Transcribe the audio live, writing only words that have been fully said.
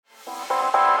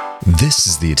This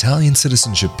is the Italian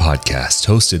Citizenship Podcast,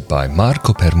 hosted by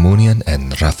Marco Permunian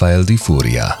and Rafael Di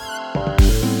Furia.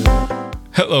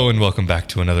 Hello and welcome back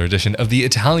to another edition of the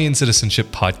Italian Citizenship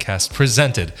Podcast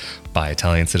presented by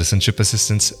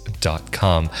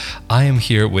ItalianCitizenshipAssistance.com. I am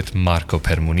here with Marco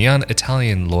Permunian,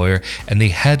 Italian lawyer and the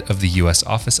head of the U.S.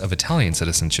 Office of Italian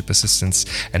Citizenship Assistance,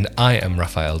 and I am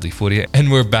Rafael Di Furia, and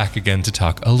we're back again to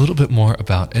talk a little bit more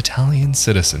about Italian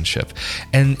citizenship.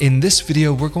 And in this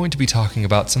video, we're going to be talking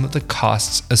about some of the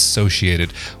costs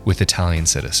associated with Italian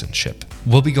citizenship.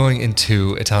 We'll be going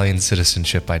into Italian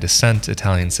citizenship by descent,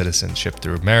 Italian citizenship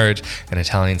through marriage, and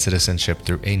Italian citizenship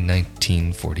through a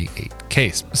 1948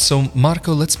 case. So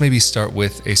Marco, let's maybe start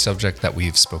with a subject that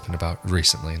we've spoken about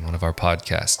recently in one of our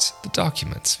podcasts, the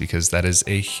documents, because that is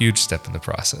a huge step in the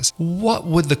process. What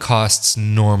would the costs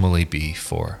normally be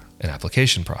for an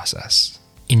application process?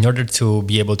 In order to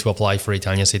be able to apply for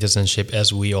Italian citizenship,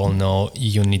 as we all know,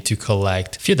 you need to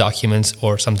collect a few documents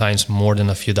or sometimes more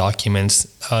than a few documents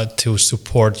to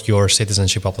support your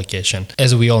citizenship application.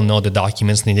 As we all know, the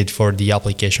documents needed for the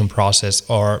application process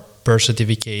are birth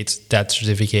certificates, death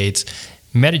certificates,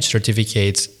 marriage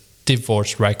certificates,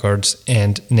 divorce records,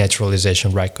 and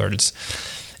naturalization records.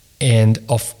 And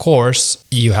of course,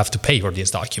 you have to pay for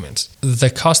these documents. The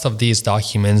cost of these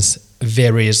documents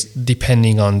varies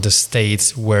depending on the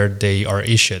states where they are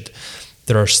issued.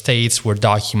 There are states where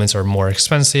documents are more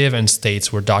expensive and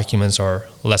states where documents are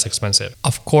less expensive.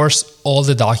 Of course, all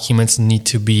the documents need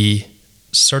to be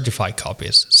certified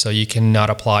copies. So you cannot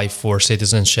apply for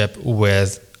citizenship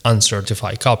with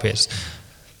uncertified copies.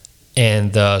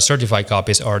 And the certified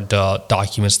copies are the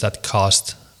documents that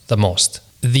cost the most.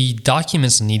 The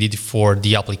documents needed for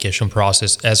the application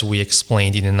process, as we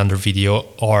explained in another video,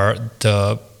 are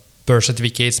the birth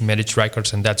certificates, marriage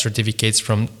records, and death certificates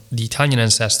from the Italian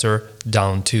ancestor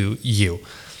down to you.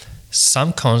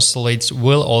 Some consulates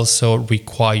will also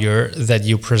require that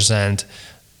you present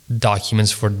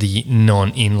documents for the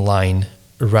non-in-line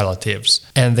relatives.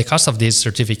 And the cost of these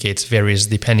certificates varies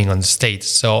depending on the state.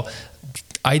 So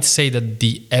I'd say that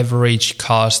the average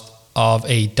cost of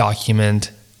a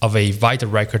document, of a vital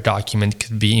record document,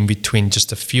 could be in between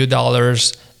just a few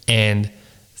dollars and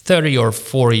 $30 or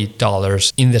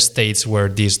 $40 in the states where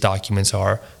these documents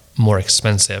are more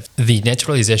expensive. The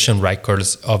naturalization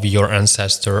records of your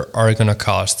ancestor are going to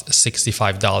cost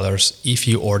 $65 if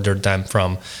you order them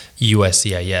from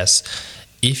USCIS.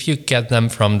 If you get them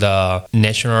from the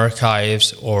National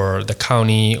Archives or the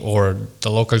county or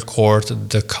the local court,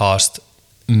 the cost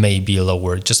may be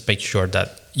lower. Just make sure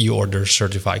that you order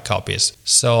certified copies.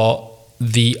 So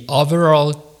the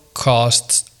overall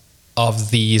costs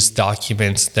of these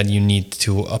documents that you need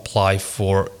to apply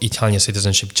for Italian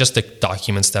citizenship, just the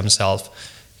documents themselves,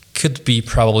 could be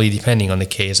probably, depending on the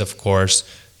case, of course,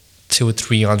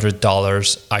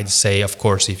 $200-$300. I'd say, of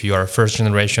course, if you are first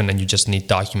generation and you just need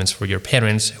documents for your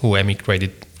parents who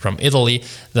emigrated from Italy,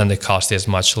 then the cost is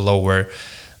much lower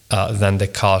than the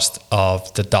cost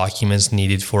of the documents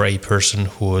needed for a person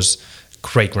whose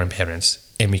great-grandparents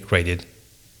emigrated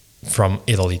from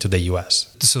Italy to the US.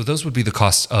 So those would be the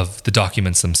costs of the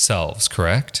documents themselves,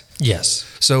 correct? Yes.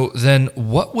 So then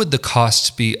what would the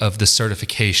cost be of the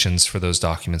certifications for those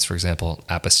documents, for example,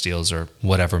 apostilles or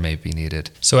whatever may be needed?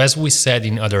 So as we said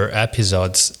in other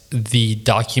episodes, the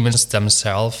documents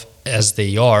themselves, as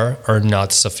they are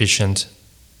not sufficient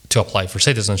to apply for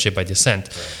citizenship by descent.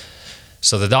 Right.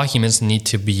 So the documents need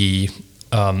to be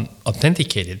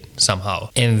authenticated somehow.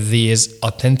 And this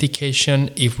authentication,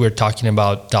 if we're talking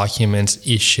about documents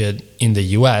issued in the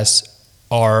US,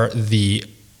 are the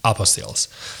apostilles.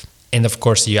 And of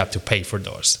course, you have to pay for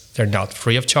those. They're not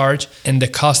free of charge. And the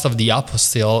cost of the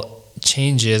apostille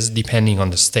changes depending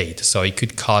on the state. So it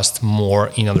could cost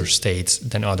more in other states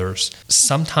than others.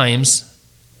 Sometimes,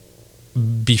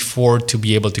 before to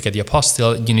be able to get the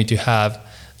apostille,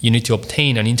 you need to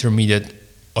obtain an intermediate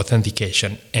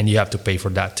authentication, and you have to pay for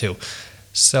that too.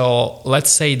 So let's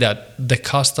say that the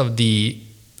cost of the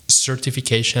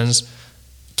certifications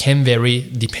can vary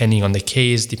depending on the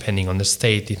case, depending on the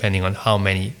state, depending on how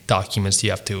many documents you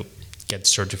have to get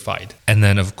certified. And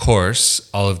then, of course,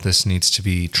 all of this needs to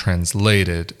be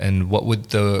translated. And what would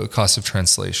the cost of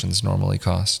translations normally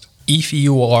cost? If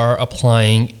you are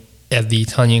applying at the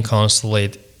Italian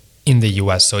consulate in the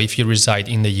US, so if you reside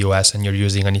in the US and you're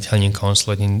using an Italian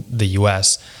consulate in the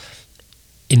US,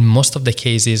 in most of the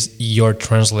cases, your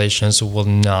translations will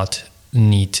not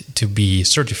need to be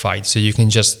certified. So you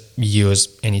can just use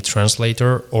any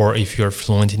translator, or if you're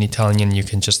fluent in Italian, you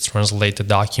can just translate the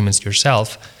documents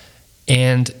yourself,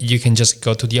 and you can just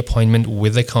go to the appointment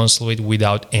with the consulate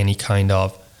without any kind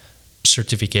of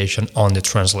certification on the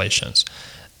translations.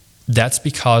 That's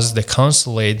because the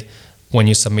consulate, when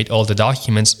you submit all the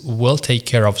documents, will take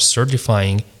care of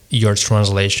certifying your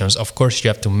translations. Of course, you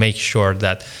have to make sure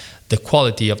that the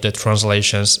quality of the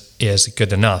translations is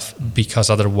good enough, because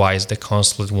otherwise the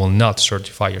consulate will not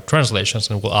certify your translations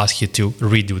and will ask you to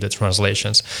redo the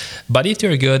translations. But if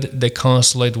they're good, the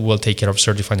consulate will take care of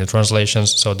certifying the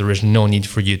translations, so there is no need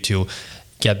for you to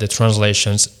get the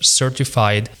translations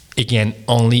certified, again,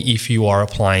 only if you are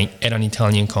applying at an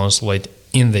Italian consulate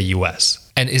in the US.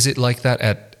 And is it like that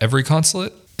at every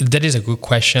consulate? That is a good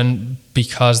question,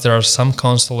 because there are some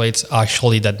consulates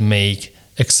actually that make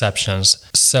exceptions.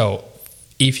 So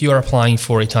if you are applying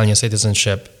for Italian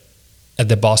citizenship at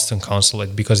the Boston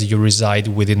consulate, because you reside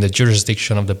within the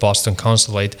jurisdiction of the Boston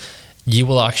consulate, you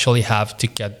will actually have to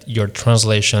get your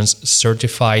translations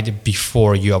certified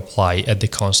before you apply at the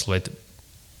consulate.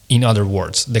 In other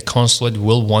words, the consulate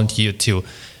will want you to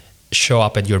show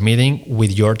up at your meeting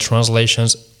with your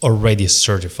translations already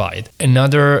certified.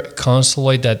 Another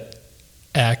consulate that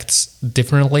acts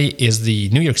differently is the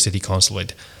New York City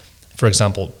consulate. For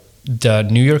example, the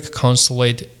New York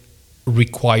consulate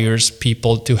requires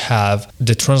people to have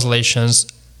the translations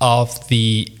of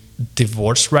the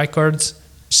divorce records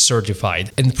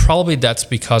certified. And probably that's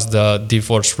because the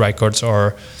divorce records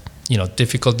are,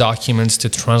 difficult documents to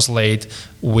translate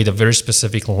with a very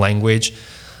specific language.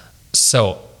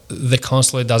 So the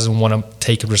consulate doesn't want to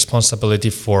take responsibility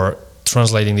for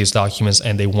translating these documents,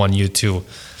 and they want you to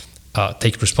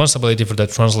take responsibility for the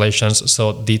translations.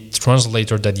 So the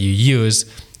translator that you use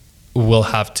will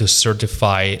have to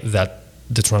certify that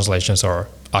the translations are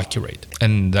accurate.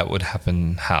 And that would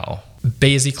happen how?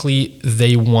 Basically,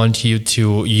 they want you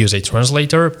to use a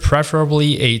translator,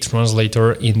 preferably a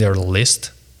translator in their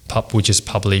list, which is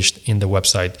published on the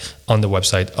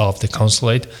website of the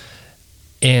consulate.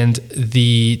 And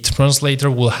the translator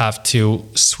will have to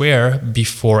swear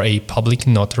before a public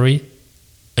notary,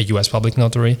 a U.S. public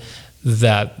notary,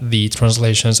 that the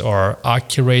translations are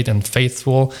accurate and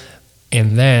faithful.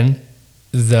 And then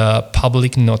the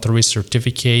public notary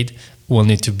certificate will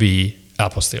need to be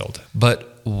apostilled. But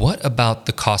what about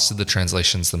the cost of the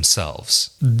translations themselves?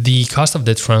 The cost of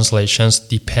the translations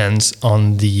depends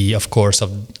on the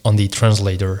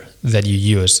translator that you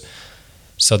use.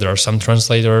 So there are some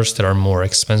translators that are more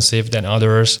expensive than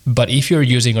others. But if you're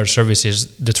using our services,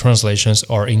 the translations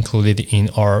are included in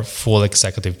our full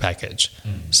executive package.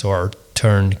 So our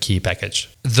turnkey package.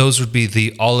 Those would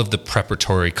be all of the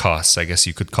preparatory costs, I guess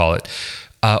you could call it.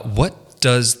 What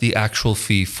does the actual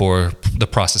fee for the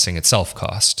processing itself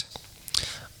cost?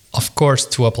 Of course,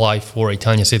 to apply for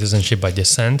Italian citizenship by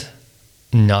descent,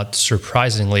 not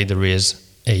surprisingly, there is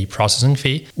a processing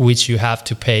fee, which you have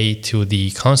to pay to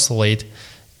the consulate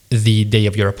the day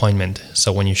of your appointment.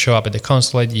 So when you show up at the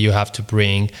consulate, you have to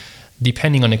bring,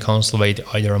 depending on the consulate,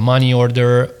 either a money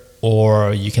order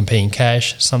or you can pay in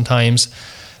cash sometimes.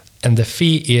 And the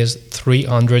fee is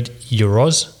 300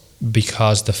 euros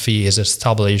because the fee is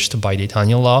established by the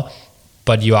Italian law,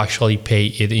 but you actually pay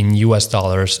it in US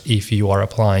dollars if you are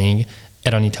applying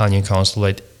at an Italian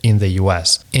consulate in the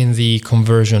US. And the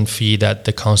conversion fee that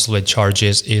the consulate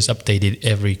charges is updated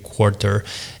every quarter.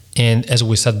 And as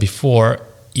we said before,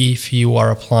 if you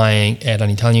are applying at an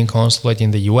Italian consulate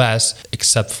in the US,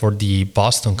 except for the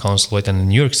Boston consulate and the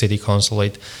New York City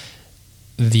consulate,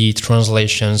 the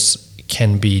translations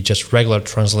can be just regular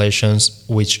translations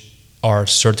which are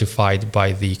certified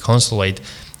by the consulate.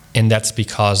 And that's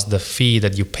because the fee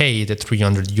that you pay, the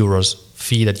 300 euros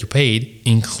fee that you paid,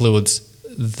 includes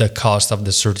the cost of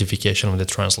the certification of the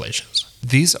translations.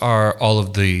 These are all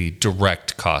of the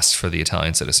direct costs for the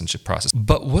Italian citizenship process.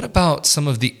 But what about some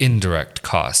of the indirect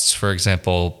costs? For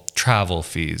example, travel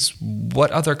fees.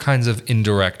 What other kinds of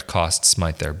indirect costs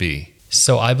might there be?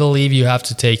 So I believe you have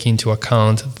to take into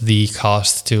account the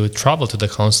cost to travel to the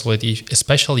consulate,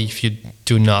 especially if you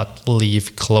do not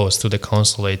live close to the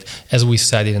consulate. As we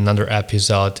said in another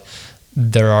episode,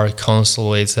 there are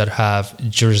consulates that have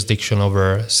jurisdiction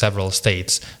over several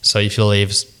states. So if you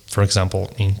live, for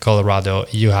example, in Colorado,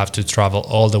 you have to travel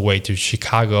all the way to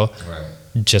Chicago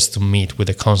just to meet with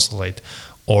the consulate.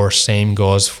 Or same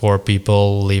goes for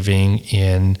people living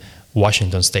in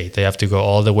Washington State. They have to go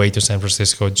all the way to San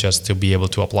Francisco just to be able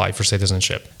to apply for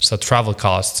citizenship. So travel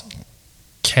costs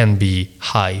can be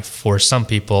high for some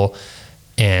people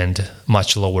and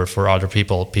much lower for other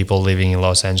people. People living in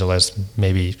Los Angeles,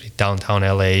 maybe downtown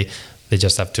LA,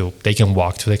 they can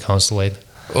walk to the consulate.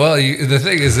 Well, the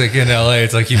thing is, like in LA,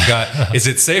 it's like you've got, is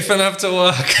it safe enough to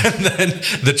walk? And then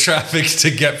the traffic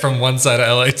to get from one side of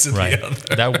LA to the other.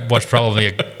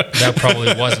 That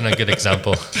probably wasn't a good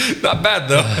example. Not bad,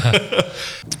 though.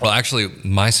 Well, actually,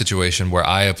 my situation where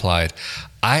I applied,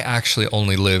 I actually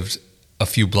only lived a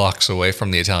few blocks away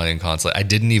from the Italian consulate. I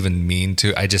didn't even mean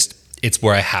to. It's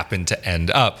where I happened to end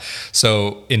up.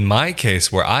 So in my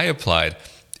case, where I applied,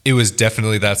 it was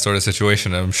definitely that sort of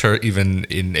situation. I'm sure even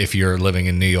if you're living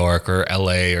in New York or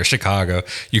LA or Chicago,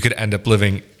 you could end up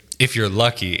living, if you're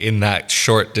lucky, in that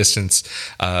short distance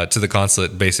to the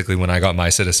consulate. Basically, when I got my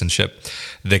citizenship,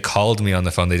 they called me on the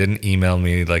phone. They didn't email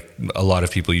me like a lot of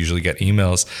people usually get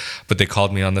emails, but they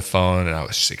called me on the phone, and I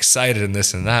was just excited and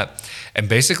this and that. And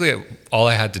basically, all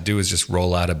I had to do was just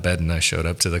roll out of bed, and I showed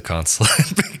up to the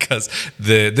consulate because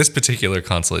this particular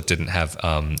consulate didn't have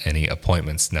any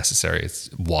appointments necessary. It's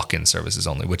walk-in services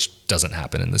only, which doesn't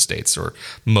happen in the States or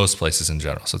most places in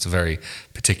general. So it's a very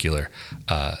particular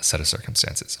set of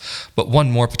circumstances. But one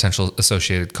more potential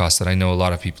associated cost that I know a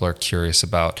lot of people are curious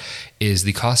about is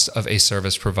the cost of a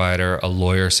service provider, a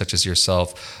lawyer such as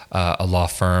yourself, a law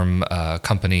firm, a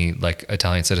company like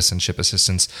Italian Citizenship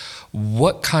Assistance.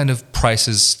 What kind of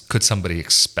prices could somebody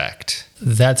expect?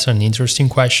 That's an interesting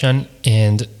question,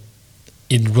 and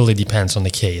it really depends on the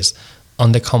case.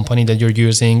 On the company that you're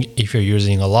using, if you're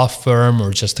using a law firm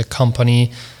or just a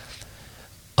company,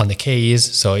 on the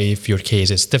case. So if your case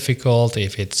is difficult,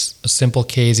 if it's a simple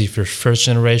case, if you're first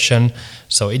generation,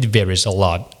 so it varies a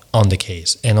lot on the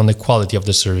case and on the quality of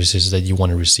the services that you want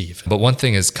to receive. But one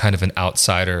thing is kind of an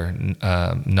outsider,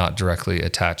 not directly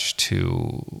attached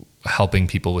to helping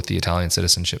people with the Italian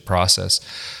citizenship process.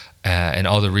 And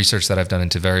all the research that I've done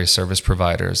into various service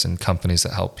providers and companies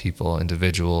that help people,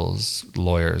 individuals,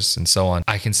 lawyers, and so on,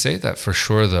 I can say that for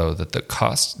sure, though, that the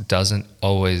cost doesn't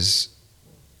always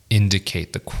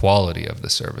indicate the quality of the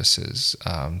services.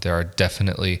 There are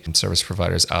definitely service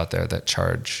providers out there that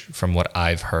charge, from what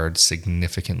I've heard,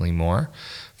 significantly more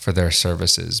for their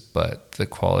services, but the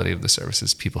quality of the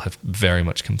services, people have very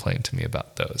much complained to me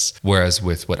about those. Whereas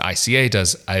with what ICA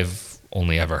does, I've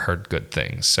only ever heard good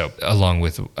things. So along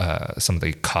with some of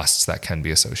the costs that can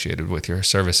be associated with your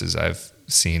services, I've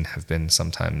seen have been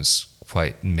sometimes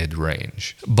quite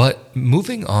mid-range. But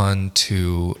moving on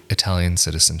to Italian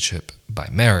citizenship by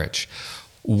marriage,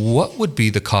 what would be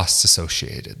the costs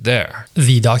associated there?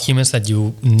 The documents that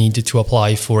you need to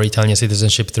apply for Italian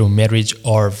citizenship through marriage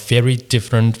are very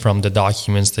different from the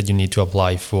documents that you need to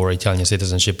apply for Italian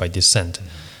citizenship by descent.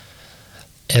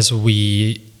 As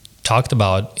we talked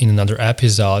about in another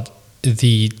episode,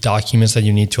 the documents that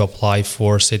you need to apply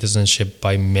for citizenship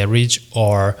by marriage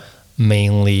are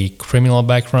mainly criminal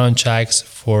background checks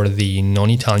for the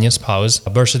non-Italian spouse,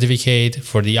 a birth certificate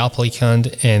for the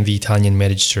applicant, and the Italian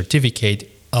marriage certificate,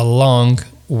 along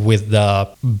with the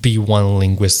B1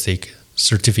 linguistic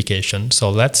certification. So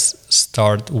let's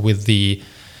start with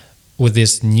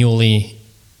this newly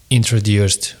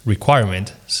introduced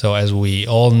requirement. So as we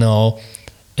all know,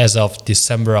 as of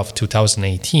December of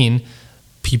 2018,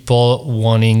 people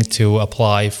wanting to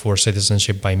apply for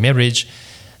citizenship by marriage,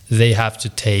 they have to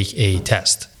take a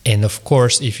test. And of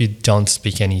course, if you don't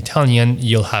speak any Italian,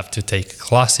 you'll have to take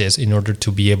classes in order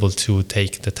to be able to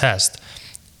take the test.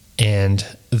 And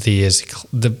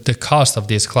the cost of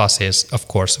these classes, of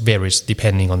course, varies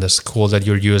depending on the school that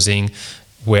you're using,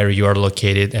 where you are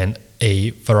located, and a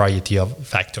variety of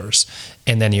factors.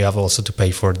 And then you have also to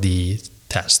pay for the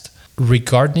test.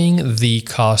 Regarding the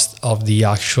cost of the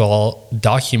actual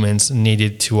documents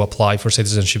needed to apply for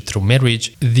citizenship through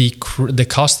marriage, the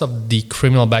cost of the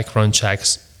criminal background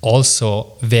checks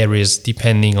also varies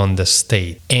depending on the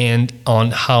state and on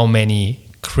how many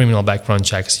criminal background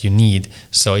checks you need.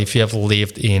 So if you have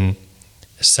lived in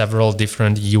several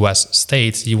different US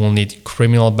states, you will need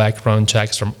criminal background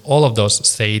checks from all of those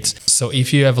states. So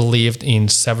if you have lived in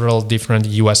several different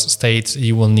US states,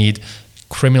 you will need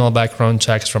criminal background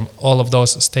checks from all of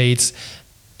those states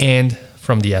and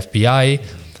from the FBI.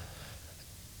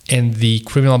 And the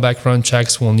criminal background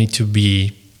checks will need to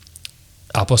be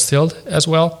apostilled as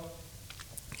well.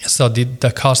 So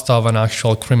the cost of an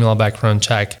actual criminal background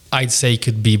check, I'd say,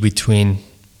 could be between,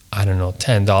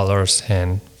 $10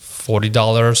 and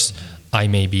 $40. I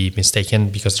may be mistaken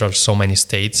because there are so many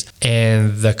states.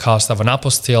 And the cost of an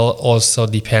apostille also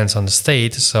depends on the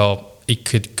state. So it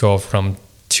could go from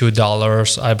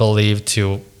 $2, I believe,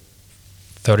 to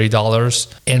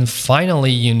 $30. And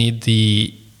finally, you need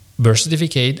the birth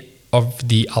certificate of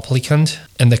the applicant,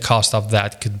 and the cost of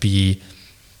that could be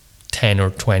 $10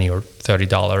 or $20 or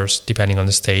 $30, depending on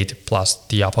the state, plus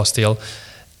the apostille.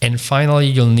 And finally,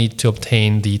 you'll need to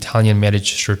obtain the Italian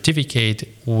marriage certificate,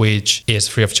 which is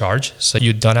free of charge. So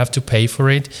you don't have to pay for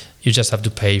it. You just have to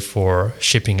pay for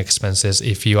shipping expenses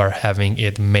if you are having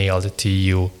it mailed to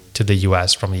you to the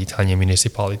US from the Italian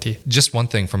municipality. Just one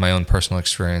thing from my own personal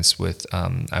experience with,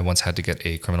 I once had to get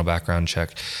a criminal background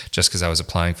check just because I was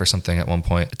applying for something at one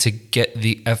point. To get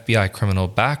the FBI criminal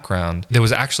background, there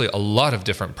was actually a lot of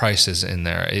different prices in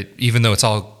there. Even though it's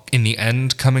all in the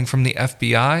end coming from the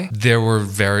FBI, there were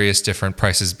various different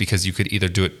prices because you could either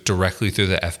do it directly through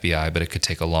the FBI, but it could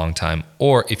take a long time.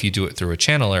 Or if you do it through a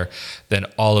channeler, then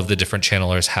all of the different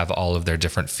channelers have all of their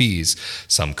different fees.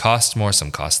 Some cost more,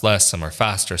 some cost less, some are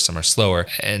faster, some are slower.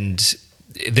 And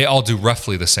they all do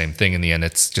roughly the same thing in the end.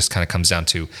 It's just kind of comes down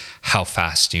to how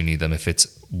fast you need them. If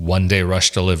it's 1 day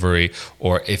rush delivery,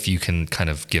 or if you can kind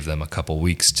of give them a couple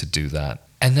weeks to do that.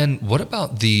 And then what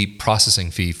about the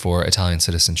processing fee for Italian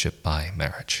citizenship by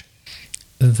marriage?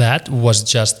 That was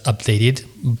just updated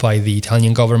by the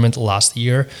Italian government last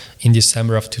year in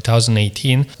December of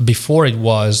 2018. Before it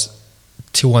was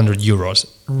 200 euros.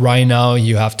 Right now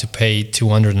you have to pay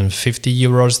 250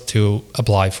 euros to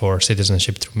apply for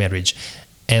citizenship through marriage.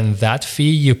 And that fee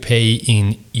you pay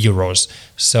in euros.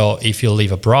 So if you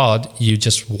live abroad, you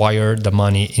just wire the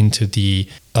money into the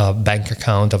bank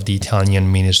account of the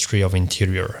Italian Ministry of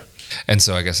Interior. And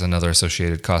so I guess another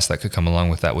associated cost that could come along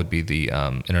with that would be the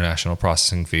international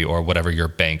processing fee or whatever your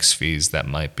bank's fees that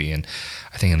might be. And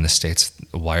I think in the States,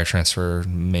 a wire transfer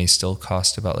may still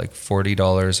cost about like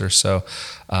 $40 or so.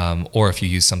 Or if you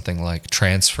use something like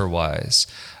TransferWise,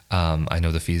 I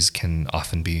know the fees can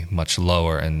often be much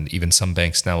lower, and even some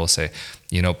banks now will say,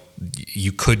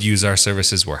 you could use our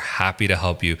services. We're happy to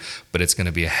help you, but it's going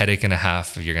to be a headache and a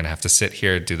half. You're going to have to sit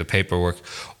here, do the paperwork.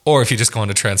 Or if you just go on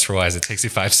to TransferWise, it takes you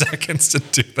 5 seconds to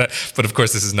do that. But of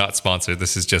course, this is not sponsored.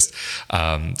 This is just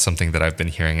something that I've been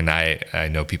hearing, and I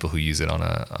know people who use it on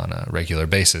a regular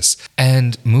basis.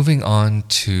 And moving on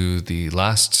to the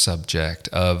last subject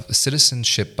of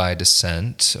citizenship by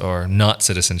descent, or not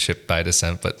citizenship by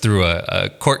descent, but through a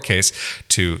court case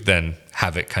to then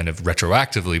have it kind of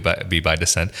retroactively be by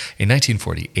descent. A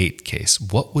 1948 case,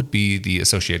 what would be the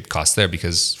associated cost there?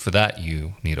 Because for that,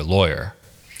 you need a lawyer.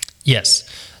 Yes.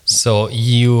 So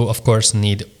you, of course,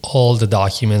 need all the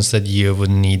documents that you would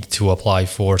need to apply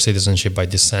for citizenship by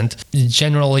descent.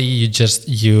 Generally, you just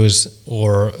use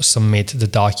or submit the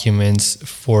documents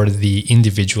for the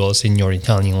individuals in your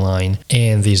Italian line.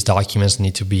 And these documents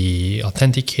need to be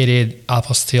authenticated,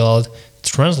 apostilled,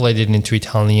 translated into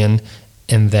Italian,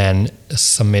 and then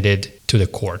submitted to the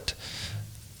court.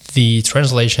 The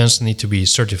translations need to be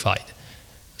certified.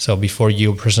 So before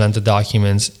you present the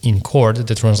documents in court,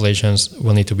 the translations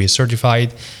will need to be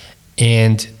certified.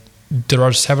 And there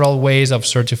are several ways of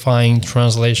certifying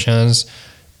translations.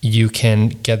 You can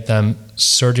get them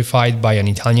certified by an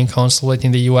Italian consulate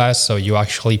in the US. So you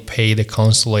actually pay the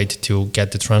consulate to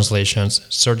get the translations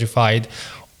certified.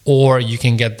 Or you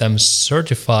can get them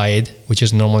certified, which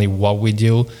is normally what we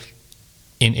do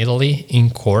in Italy, in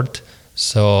court.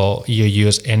 So you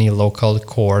use any local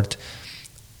court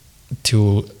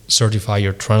to certify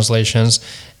your translations.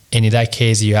 And in that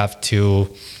case, you have to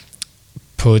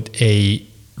put a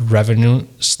revenue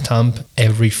stamp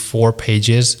every 4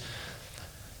 pages.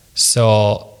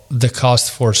 So the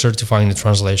cost for certifying the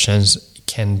translations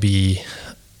can be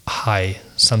high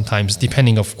sometimes,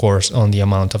 depending, of course, on the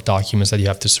amount of documents that you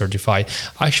have to certify.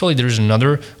 Actually, there is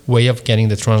another way of getting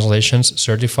the translations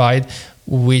certified,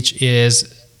 which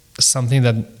is something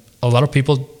that a lot of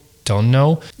people don't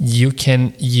know. You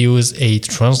can use a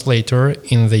translator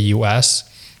in the US,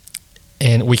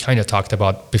 and we kind of talked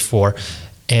about before.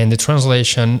 And the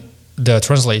translator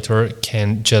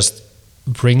can just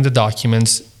bring the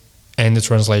documents and the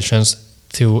translations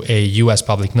to a US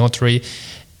public notary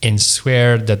and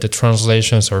swear that the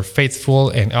translations are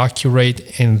faithful and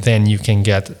accurate, and then you can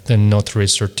get the notary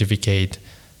certificate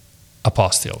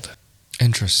apostilled.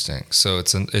 Interesting. So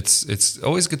it's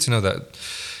always good to know that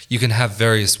you can have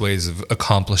various ways of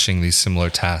accomplishing these similar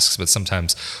tasks, but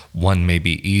sometimes one may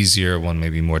be easier, one may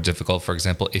be more difficult. For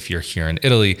example, if you're here in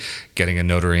Italy, getting a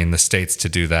notary in the States to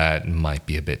do that might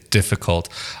be a bit difficult.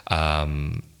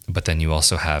 But then you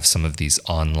also have some of these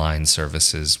online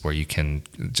services where you can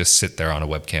just sit there on a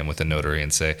webcam with a notary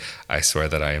and say, I swear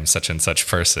that I am such and such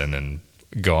person, and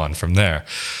go on from there.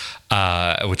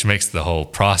 Which makes the whole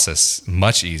process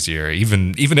much easier,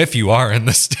 even if you are in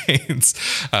the States.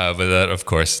 But that, of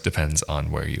course, depends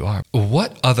on where you are.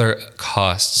 What other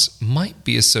costs might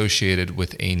be associated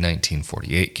with a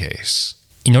 1948 case?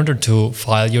 In order to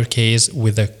file your case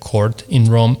with a court in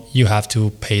Rome, you have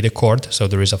to pay the court. So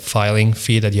there is a filing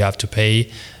fee that you have to pay,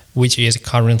 which is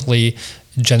currently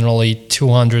generally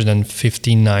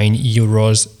 259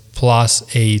 euros plus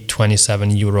a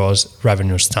 27 euros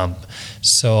revenue stamp.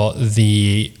 So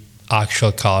the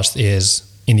actual cost is,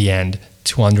 in the end,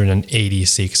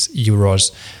 286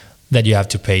 euros that you have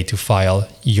to pay to file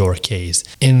your case.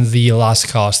 And the last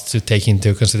cost to take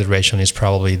into consideration is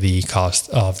probably the cost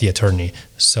of the attorney,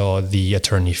 so the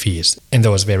attorney fees. And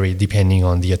those vary depending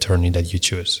on the attorney that you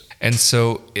choose. And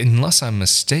so, unless I'm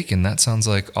mistaken, that sounds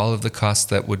like all of the costs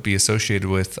that would be associated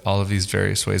with all of these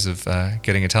various ways of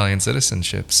getting Italian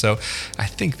citizenship. So I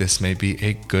think this may be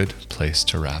a good place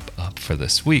to wrap up for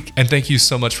this week. And thank you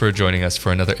so much for joining us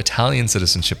for another Italian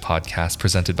Citizenship podcast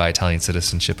presented by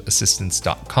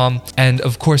Italiancitizenshipassistance.com. And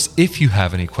of course, if you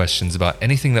have any questions about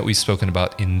anything that we've spoken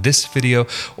about in this video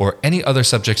or any other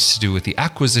subjects to do with the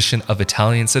acquisition of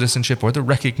Italian citizenship or the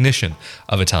recognition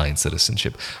of Italian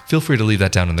citizenship, feel free to leave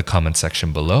that down in the comment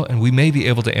section below, and we may be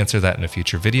able to answer that in a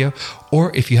future video.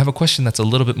 Or if you have a question that's a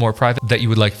little bit more private that you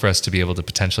would like for us to be able to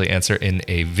potentially answer in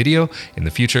a video in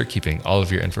the future, keeping all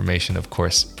of your information, of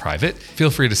course, private, feel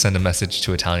free to send a message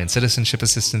to Italian Citizenship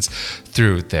Assistance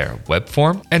through their web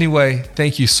form. Anyway,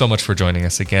 thank you so much for joining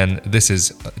us again. This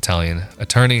is Italian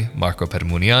attorney Marco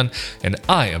Permunian, and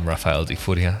I am Rafael Di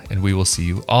Furia, and we will see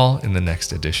you all in the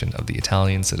next edition of the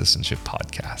Italian Citizenship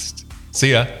Podcast.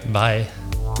 See ya. Bye.